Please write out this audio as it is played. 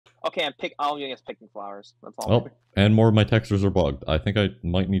Okay, I'm doing is picking flowers. That's all. Oh, and more of my textures are bugged. I think I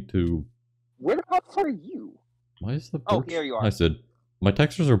might need to... Where the fuck are you? Why is the birch... Oh, here you are. I said, my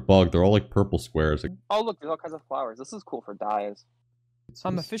textures are bugged. They're all like purple squares. Oh, look, there's all kinds of flowers. This is cool for dyes.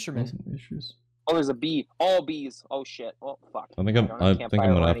 I'm a fisherman. Issues. Oh, there's a bee. All bees. Oh shit. Oh fuck. I think I'm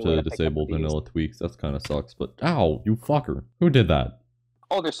gonna have to disable vanilla tweaks. That's kind of sucks. But ow, you fucker! Who did that?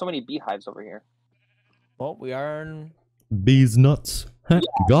 Oh, there's so many beehives over here. Well, we are in... Bees nuts. Yeah.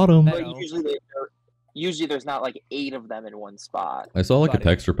 Got him. But usually there's not like 8 of them in one spot. I saw like a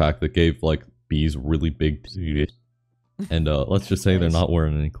texture pack that gave like bees really big teeth, and let's just say they're not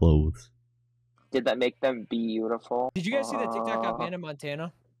wearing any clothes. Did that make them beautiful? Did you guys see that TikTok got banned in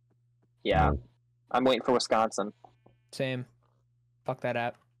Montana? Yeah. No. I'm waiting for Wisconsin. Same. Fuck that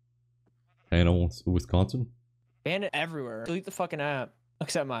app. Hannah, Wisconsin? Ban it everywhere. Delete the fucking app.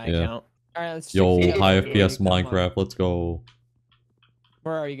 Except my account. Alright, let's Yo, check high FPS Minecraft, let's go.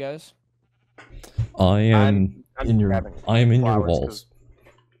 Where are you guys? I am in your walls.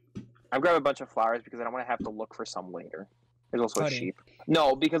 I'm grabbing a bunch of flowers because I don't want to have to look for some later. There's also a sheep.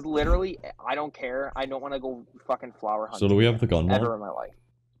 No, because literally, I don't care. I don't want to go fucking flower hunting. So do we have the gun mod? Ever in my life.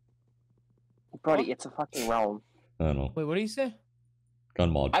 Buddy, it's a fucking realm. I don't know. Wait, what do you say?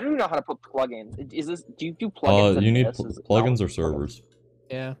 Gun mod. I don't even know how to put plugins. Is this? Do you do plugins? You need plugins or servers.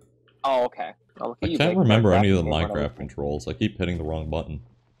 Yeah. Oh, okay. I can't remember any of the Minecraft controls. I keep hitting the wrong button.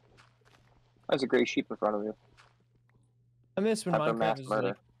 There's a gray sheep in front of you. I miss when Minecraft is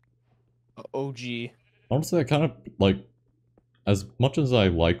like OG. Honestly, I kind of like, as much as I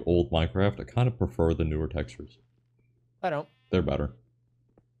like old Minecraft, I kind of prefer the newer textures. I don't. They're better.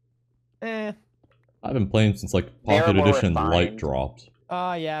 Eh. I've been playing since like Pocket Edition Light dropped.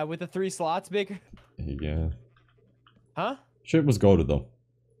 Yeah, with the 3 slots, Baker. Yeah. Huh? Shit was goated though.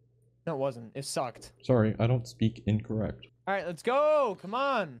 No, it wasn't. It sucked. Sorry, I don't speak incorrect. Alright, let's go! Come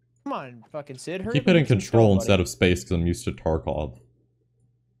on! Come on, fucking Sid. Hurry Keep hitting control instead of space because I'm used to Tarkov.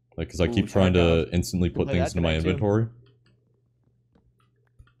 Like, because I keep trying to instantly put things into my inventory.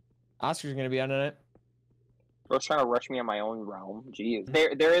 Oscar's gonna be on it. Bro's trying to rush me in my own realm. Jeez.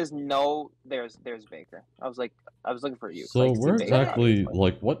 There's Baker. I was looking for you. So where exactly,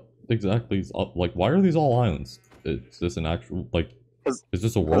 like, what exactly is up? Like, why are these all islands? Is this an actual, like, is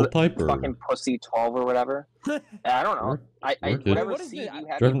this a world type or? Fucking pussy 12 or whatever. I don't know. Whatever seed you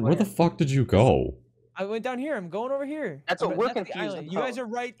have. Draven, where the fuck did you go? I went down here. I'm going over here. That's what we're confused. You guys are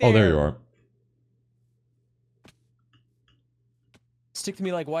right there. Oh, there you are. Stick to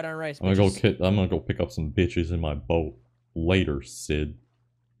me like white on rice. I'm gonna go pick up some bitches in my boat later, Sid.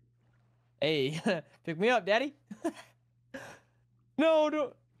 Hey, pick me up, daddy.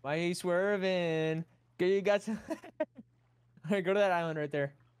 No. Why are you swerving? You got to. Alright, go to that island right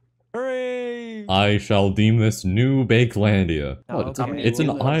there. Hooray! I shall deem this New Bakelandia. Oh, it's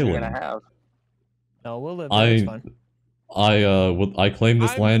an island. No, we'll live there. It's fine. I claim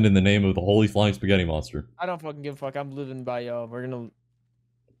this land in the name of the Holy Flying Spaghetti Monster. I don't fucking give a fuck. I'm living by y'all. We're gonna.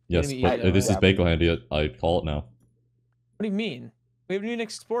 Yes, but this is Bakelandia. I call it now. What do you mean? We haven't even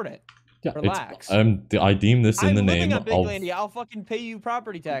explored it. Yeah, relax. I deem this in the name of Bakelandia. I'll fucking pay you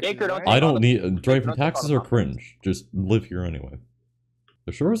property taxes. Baker, I don't need Draven. Taxes are cringe. Just live here anyway.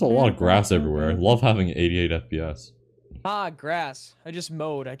 There sure is a lot of grass everywhere. I love having 88 FPS. Ah, grass. I just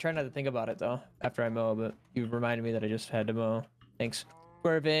mowed. I try not to think about it though after I mow, but you reminded me that I just had to mow. Thanks.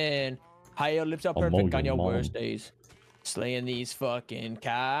 Swerving. Higher lips are perfect on your worst days. Slaying these fucking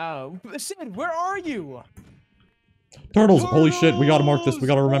cows. Sid, where are you? Turtles! Holy shit, we gotta mark this. We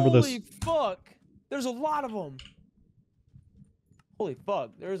gotta remember this. Holy fuck! There's a lot of them. Holy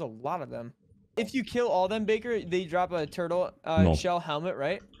fuck, there's a lot of them. If you kill all them, Baker, they drop a turtle shell helmet,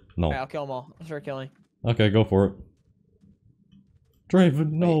 right? No. Alright, I'll kill them all. I'll start killing. Okay, go for it.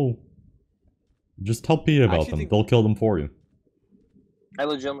 Draven, no. Just tell Pete about them. They'll kill them for you. I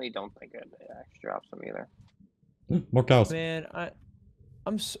legitimately don't think it actually drops them either. More cows. Man,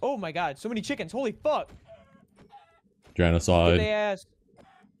 oh my god, so many chickens. Holy fuck. Genocide. Get their ass.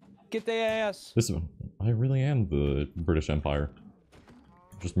 Get their ass. I really am the British Empire.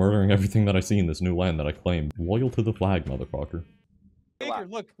 Just murdering everything that I see in this new land that I claim. Loyal to the flag, motherfucker. Baker,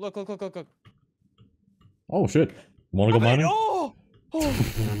 look. Oh shit. Wanna go mining? Oh!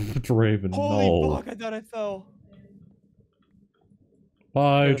 Draven, Holy fuck, I thought I fell.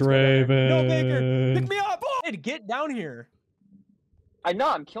 Bye, Draven. No, Baker, pick me up! Oh! Get down here. I know,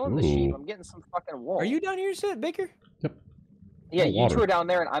 I'm killing the sheep. I'm getting some fucking wool. Are you down here, Sid, Baker? Yep. Yeah, you two are down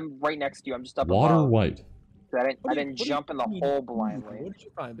there, and I'm right next to you. I'm just up Water above. white. I didn't jump in the hole blindly. What did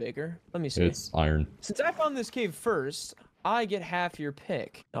you find, Baker? Let me see. It's iron. Since I found this cave first, I get half your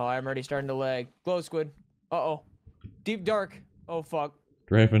pick. Oh, I'm already starting to lag. Glow squid. Uh-oh. Deep dark. Oh, fuck.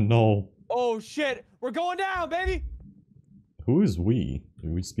 Draven, no. Oh shit, we're going down, baby. Who is we? Are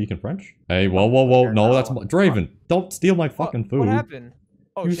we speaking French? Hey, whoa. No, that's my... Draven, don't steal my fucking food. What happened?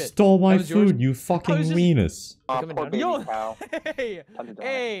 Oh you shit. stole my That was yours? food, you fucking just- weenus. Poor baby Yo, cow.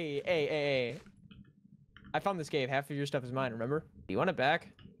 hey. I found this cave. Half of your stuff is mine, remember? Do you want it back?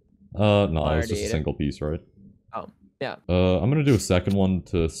 No, I it's just already a ate single piece, right? Oh, yeah. I'm gonna do a second one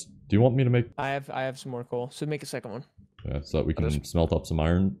to... Do you want me to make... I have some more coal, so make a second one. Yeah, so that we can smelt up some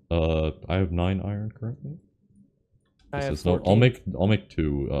iron. I have 9 iron currently. I have No, 14. I'll make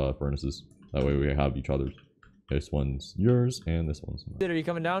 2 furnaces. That way we have each other's. This one's yours, and this one's mine. Are you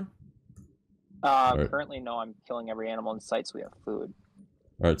coming down? Alright. Currently, no. I'm killing every animal in sight, so we have food.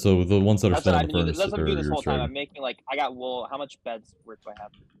 Alright, so the ones that are That's still what in I'm the doing. furnace That's what I'm doing are this whole yours, time. Draven. I'm making like I got wool. How much beds work do I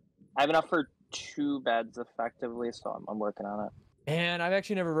have? I have enough for 2 beds effectively, so I'm working on it. And I've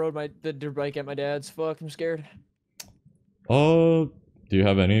actually never rode the dirt bike at my dad's. Fuck, I'm scared. Do you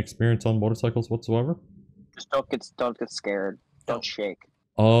have any experience on motorcycles whatsoever? Just don't get scared. Don't shake.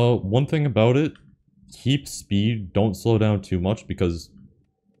 One thing about it, keep speed, don't slow down too much because...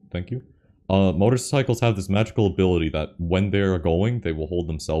 Thank you. Motorcycles have this magical ability that when they're going, they will hold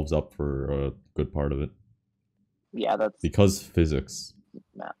themselves up for a good part of it. Yeah, that's... Because physics.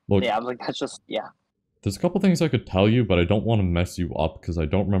 Nah. Look, Yeah, I was like, that's just... Yeah. there's a couple things I could tell you, but I don't want to mess you up because I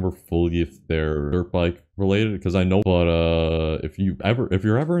don't remember fully if they're dirt bike related. Because I know, but if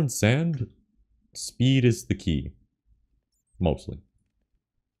you're ever in sand, speed is the key, mostly.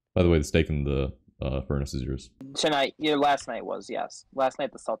 By the way, the steak in the furnace is yours. Tonight, last night was, yes. Last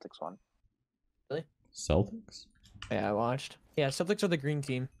night the Celtics won. Really? Celtics? Yeah, I watched. Yeah, Celtics are the green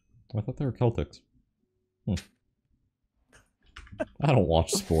team. I thought they were Celtics. I don't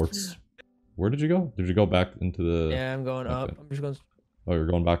watch sports. Where did you go? Did you go back into the... Yeah, I'm going up. I'm just going... Oh, you're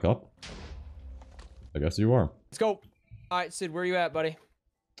going back up? I guess you are. Let's go. All right, Sid, where are you at, buddy?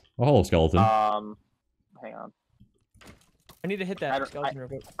 Oh, hello, skeleton. Hang on. I need to hit that skeleton real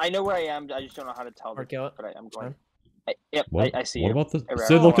quick. I know where I am. I just don't know how to tell. Or kill it. But I'm going. Fine. Yep, What? I see What you. about the... Hey,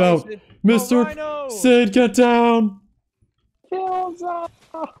 Sid, look Rhino. out! Mr. Rhino! Sid, get down! Kills up.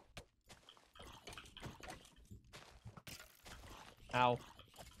 Ow.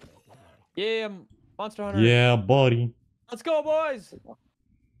 Yeah, Monster Hunter. Yeah, buddy. Let's go, boys.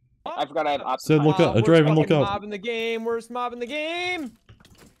 I forgot I have options. Sid, look out. Draven, look out. Mob in the game. Worst mob in the game.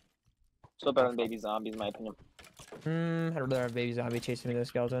 Still better than baby zombies, in my opinion. I'd rather have baby zombie chasing me than a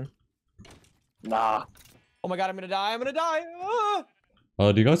skeleton. Nah. Oh my god, I'm gonna die. I'm gonna die.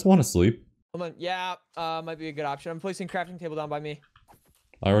 Ah! Do you guys want to sleep? Hold on. Yeah, might be a good option. I'm placing crafting table down by me.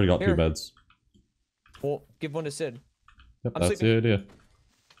 I already got Here. 2 beds. Well, give one to Sid. Yep, I'm that's sleeping. the idea.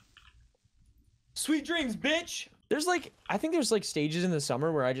 Sweet dreams, bitch. I think there's like stages in the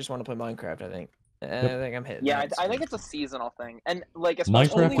summer where I just want to play Minecraft. I think. I think I'm hitting. Yeah, that I think soon. it's a seasonal thing, and like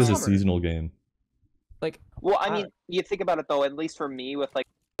especially Minecraft is a summer. seasonal game. Like, Well, I mean, you think about it though. At least for me, with like,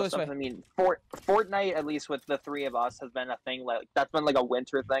 this way. I mean, Fortnite, at least with the 3 of us, has been a thing. Like that's been like a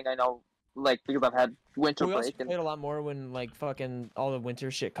winter thing. I know, like because I've had winter we also break and played a lot more when like fucking all the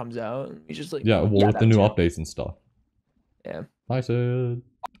winter shit comes out. And we just like Yeah, well, Yeah, with the that new too. updates and stuff. Yeah. Hi, Sid.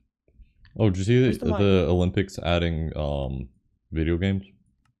 Oh, did you see Where's the, the mic? the Olympics adding video games?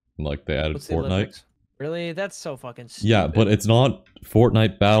 Like they added What's the Fortnite. Olympics? Really? That's so fucking stupid. Yeah, but it's not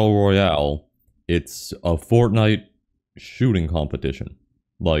Fortnite Battle Royale. It's a Fortnite shooting competition.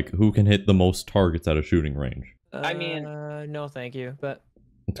 Like, who can hit the most targets at a shooting range? I mean- no, thank you. But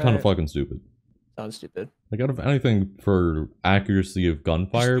It's kind of Alright. fucking stupid. sounds stupid. Like, out of anything for accuracy of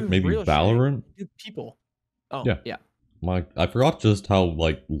gunfire, do maybe real Valorant? Dude, people. Oh Yeah. yeah. I forgot just how,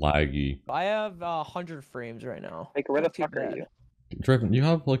 like, laggy. I have 100 frames right now. like where the Not too fuck are bad. you? Draven, you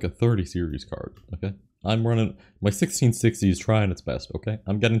have, like, a 30 series card, okay? I'm running... My 1660 is trying its best, okay?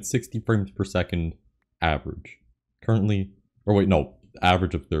 I'm getting 60 frames per second average. Currently... Or wait, no.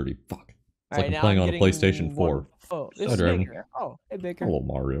 Average of 30. Fuck. It's like I'm playing on a PlayStation 4. Oh, Hi, this is Draven. Baker. Oh, hey Baker. Hello,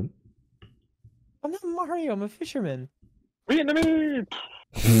 Mario. I'm not Mario. I'm a fisherman. Vietnamese.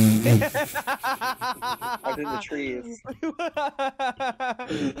 Out in the trees.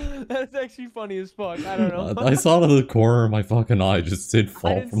 That's actually funny as fuck. I don't know. I saw out of the corner of my fucking eye just Sid I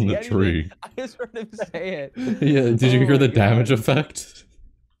fall didn't from see the anything. tree. I just heard him say it. Yeah, did you Oh hear my the damage God. effect?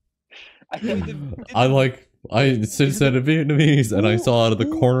 I Sid said it Vietnamese, and I saw out of the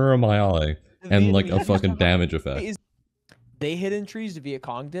Ooh. corner of my eye, The and like a Vietnamese- fucking damage effect. Is- They hid in trees. The Viet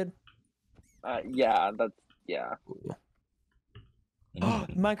Cong did. yeah, that's yeah.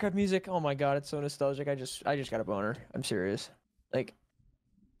 Minecraft music. Oh my god, it's so nostalgic. I just got a boner. I'm serious. Like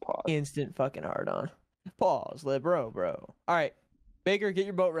Pause. instant fucking hard on. Pause, let bro. All right, Baker, get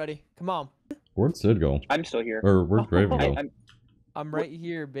your boat ready. Come on. Where'd Sid go? I'm still here. Or where'd Draven go? I'm right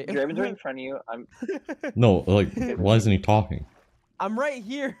here, baby. Draven's right in front of you. No, like, why isn't he talking? I'm right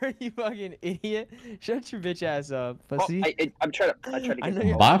here, you fucking idiot. Shut your bitch ass up, Oh, pussy. I'm trying to I get know some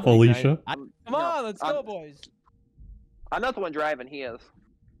you're- Bye, help. Felicia. Come on, let's go, boys. I'm not the one driving, he is.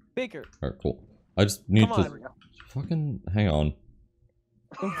 Baker. Alright, cool. I just need Come to... on. Fucking... Hang on.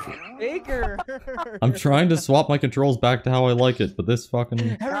 Baker. I'm trying to swap my controls back to how I like it, but this fucking...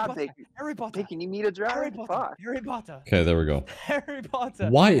 Harry God, Potter. Baker. Harry Potter. Hey, can you meet a driver? Harry Potter. Fuck. Harry Potter. Okay, there we go. Harry Potter.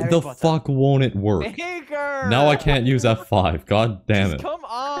 Why Harry the Potter. fuck won't it work? Baker. Now I can't use F5. God damn Just it. come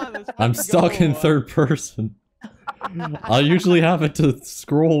on. Let's I'm fucking stuck go. in third person. I usually have it to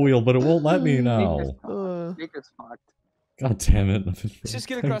scroll wheel, but it won't let me now. Baker's fucked. God damn it. Let's just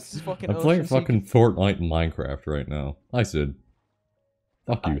get across this fucking I'm ocean. playing so you fucking Fortnite and Minecraft right now. Hi, Sid.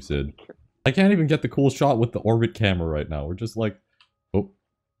 Fuck you, Sid. I can't even get the cool shot with the orbit camera right now. We're just like... Oh,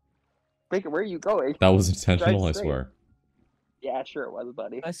 Baker, where are you going? that was intentional, I straight. swear. Yeah, sure it was,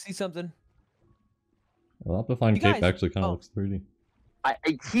 buddy. can- I see something. Well, I'll have to find You Cape guys- actually kind of oh. looks 3D.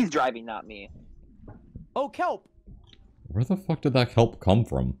 He's driving, not me. Oh, kelp. Where the fuck did that help come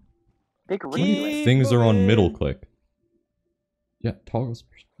from? Baker, what are you doing? Keep Things are on middle moving. click. Yeah, toggle.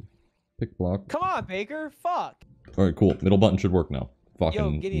 Pick block. Come on, Baker. Fuck. Alright, cool. Middle button should work now. Fucking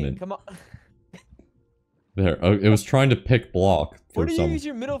Yo, Gideon, mid. come on. There. It was trying to pick block for What do you some... use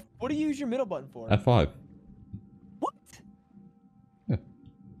your middle? What do you use your middle button for? F5. What?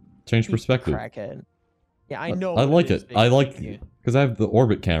 Change You perspective. Crackhead. Yeah, I know. I what like is, it. I Baker. like... Thank you. Because I have the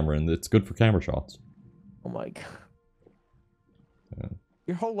orbit camera and it's good for camera shots. Oh my god. Yeah.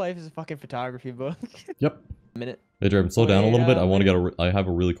 Your whole life is a fucking photography book. Yep. Minute. Hey, Draven, slow down a little bit. I Wait want to a get a... I have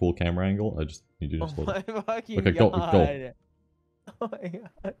a really cool camera angle. I just need you to Oh slow down. my fucking Okay, go, god. go. Oh my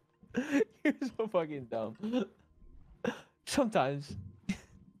god. You're so fucking dumb. Sometimes.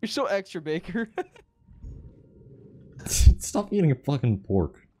 You're so extra, Baker. Stop eating a fucking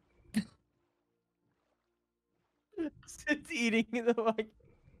pork. Sid's eating the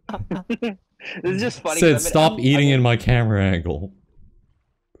fucking... This is just funny. 'cause Sid, I've been- stop I've eating been- in my camera angle.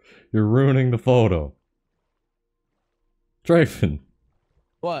 You're ruining the photo. Draven,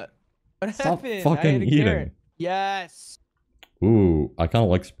 What? What stop happened? I fucking ate a eating. carrot. Yes. Ooh, I kind of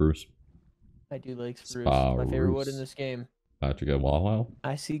like spruce. I do like spruce. My favorite wood in Spruce. this game. Patrick at Wow.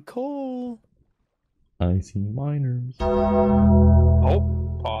 I see coal. I see miners.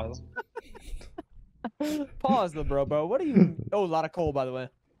 Oh, pause. Pause the bro. What are you? Oh, a lot of coal, by the way.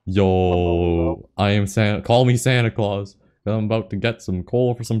 Yo, I am Santa. Call me Santa Claus. I'm about to get some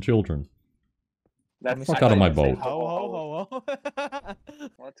coal for some children. That's Fuck I out of thought my you were saying boat. Ho ho ho ho.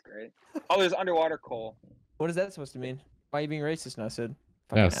 Well, that's great. Oh, there's underwater coal. What is that supposed to mean? Why are you being racist now, Sid?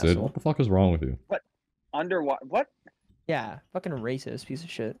 Yeah, Fucking Sid, asshole. what the fuck is wrong with you? Underwater. What? Yeah, fucking racist piece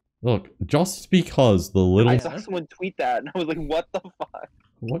of shit. Look, just because the little... I saw someone tweet that, and I was like, "What the fuck?"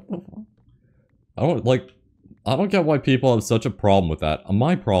 What the fuck? I don't get why people have such a problem with that.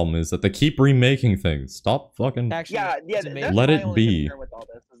 My problem is that they keep remaking things. Stop fucking... Actually, Yeah, it's amazing. That's Let my it only be. concern with all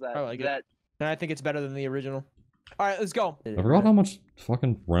this is that I like it. that And I think it's better than the original. All right, let's go. I forgot how much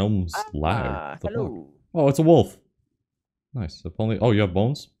fucking realms lag. What the fuck? Hello. Oh, it's a wolf. Nice. If only... Oh, you have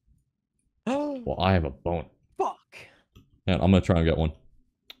bones? Oh, Well, I have a bone. fuck. And I'm gonna try and get one.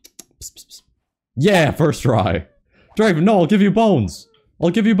 Psst, psst, psst. Yeah, first try. Draven, no, I'll give you bones. I'll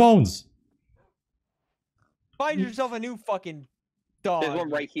give you bones. Find yourself a new fucking dog. there's one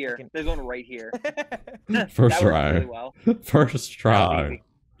right here. Fucking- There's one right here. First that worked try. really well. First try.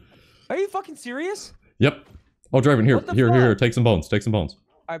 Are you fucking serious? Yep. Oh, Draven, here, What the here. fuck? Take some bones. Take some bones.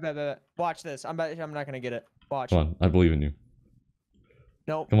 All right, bet. Watch this. I'm not gonna get it. Watch. Come on, I believe in you.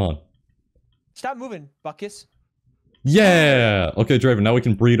 Nope. Come on. Stop moving, Buckus. Yeah. Okay, Draven. Now we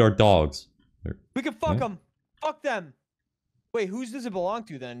can breed our dogs. We can fuck Yeah. them. Fuck them. Wait, whose does it belong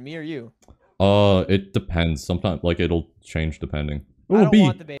to then? Me or you? It depends. Sometimes, like, it'll change depending. I Ooh, a don't bee.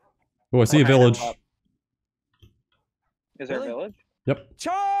 want the baby. Oh, I see a Okay, village. Is there a Really? village? Yep.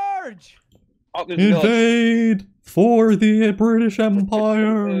 Charge! Oh, there's a village. Invade for the British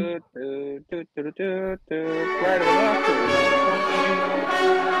Empire. Right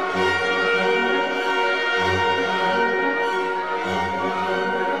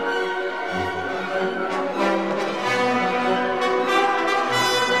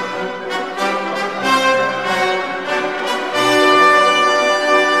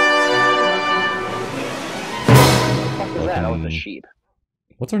What that? That was a Fucking- sheep.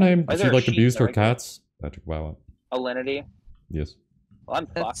 What's her name? Why is Did she there a like sheep abused her there? cats? Patrick, wow. Alinity. Yes. Well, I'm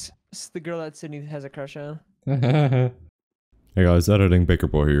fucked. That's the girl that Sydney has a crush on. Hey guys, editing Baker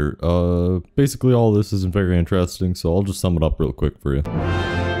Boy here. Basically all this isn't very interesting, so I'll just sum it up real quick for you.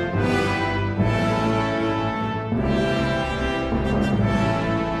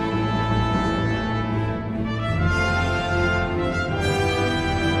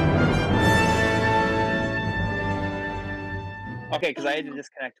 Okay, because I had to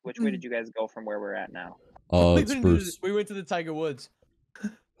disconnect. Which way did you guys go from where we're at now? Spruce. We went to the Tiger Woods.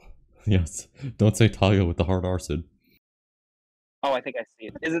 Yes. Don't say Tiger with the hard R, Sid. Oh, I think I see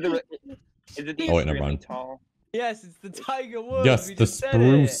it. Is it the Oh, wait, never extremely mind. tall? Yes, it's the Tiger Woods. Yes, we the just said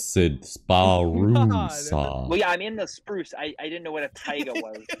spruce, it. Sid. Spruce. Well, yeah, I'm in the spruce. I didn't know what a taiga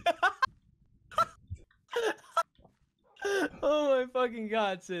was. Oh my fucking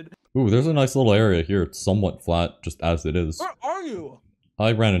god, Sid. Ooh, there's a nice little area here. It's somewhat flat, just as it is. Where are you?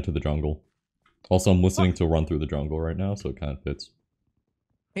 I ran into the jungle. Also, I'm listening to Run Through the Jungle right now, so it kind of fits.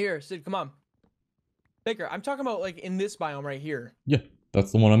 Here, Sid, come on. Baker, I'm talking about like in this biome right here. Yeah,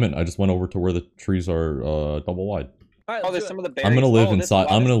 that's the one I'm in. I just went over to where the trees are double wide. All right, Oh, there's some of the berries. I'm gonna live this inside.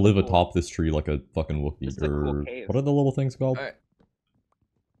 lot I'm is gonna so live cool. atop this tree like a fucking Wookiee. This is a cool cave. What are the little things called? All right.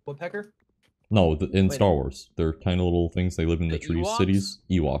 Woodpecker? No, in Wait. Star Wars. They're tiny little things. They live in the The tree Ewoks? cities.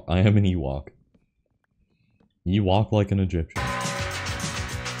 Ewok. I am an Ewok. Ewok like an Egyptian.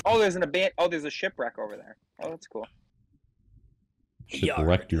 Oh, there's there's a shipwreck over there. Oh, that's cool.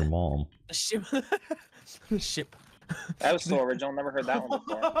 Shipwrecked your mom. The ship. The ship. That was so original. Never heard that one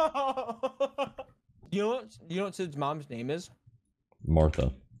before. You know what Sid's mom's name is?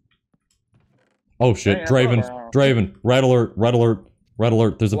 Martha. Oh shit, Hey, Draven. Draven. Red alert. Red alert. Red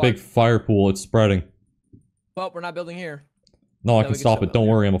alert. There's a What? big fire pool. It's spreading. Well, we're not building here. No, I No, can we can stop still it. Don't build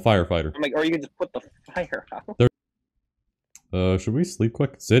worry, I'm a firefighter. I'm like, or you can just put the fire out. Should we sleep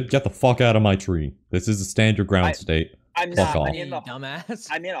quick? Sid, get the fuck out of my tree. This is a stand your ground state. I'm Fuck not. off. I'm in the Dumbass.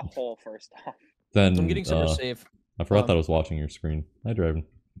 I'm in a hole first off. Then, I'm getting somewhere safe. I forgot that I was watching your screen. Hi, Draven.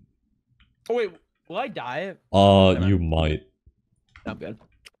 Oh wait, will I die? You might. I'm good.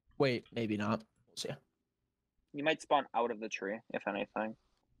 Wait, maybe not. We'll see. You might spawn out of the tree, if anything.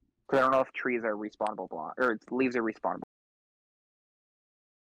 Because I don't know if trees are respawnable block or leaves are respawnable.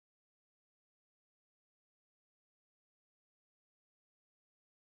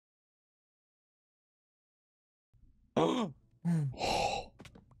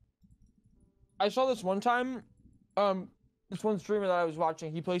 I saw this one time, this one streamer that I was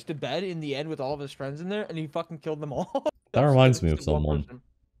watching, he placed a bed in the end with all of his friends in there, and he fucking killed them all. That reminds me of Just one someone. person.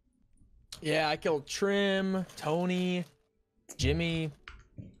 Yeah, I killed Trim, Tony, Jimmy,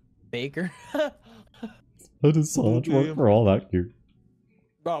 Baker. That is so much work for all that cute.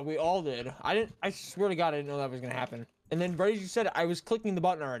 Bro, we all did. I swear to God, I didn't know that was gonna happen. And then right as you said it, I was clicking the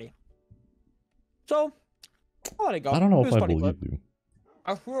button already. So, I'll let it go. I don't know It if was I funny believe clip. you.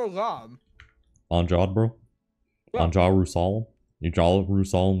 I swear to God. On Jod, bro? Yeah. On Jaru solemn? You Jaru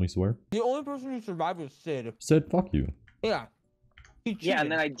solemnly swear? The only person who survived was Sid. Sid, fuck you. Yeah. He Yeah, and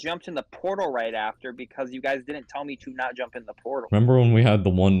cheated. then I jumped in the portal right after because you guys didn't tell me to not jump in the portal. Remember when we had the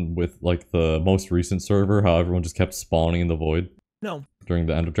one with, like, the most recent server, how everyone just kept spawning in the void? No. During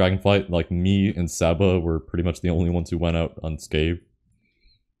the end of Dragonflight, like, me and Seba were pretty much the only ones who went out unscathed.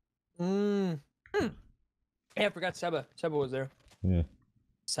 Yeah, I forgot Seba. Seba was there. Yeah.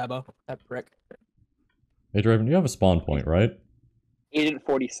 Seba, that prick. Hey, Draven, you have a spawn point, right? Agent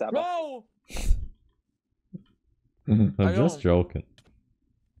 47. No! I'm I just don't. joking.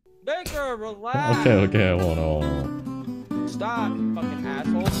 Baker, relax! Okay, I won't. Stop, you fucking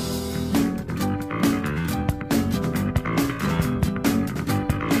asshole.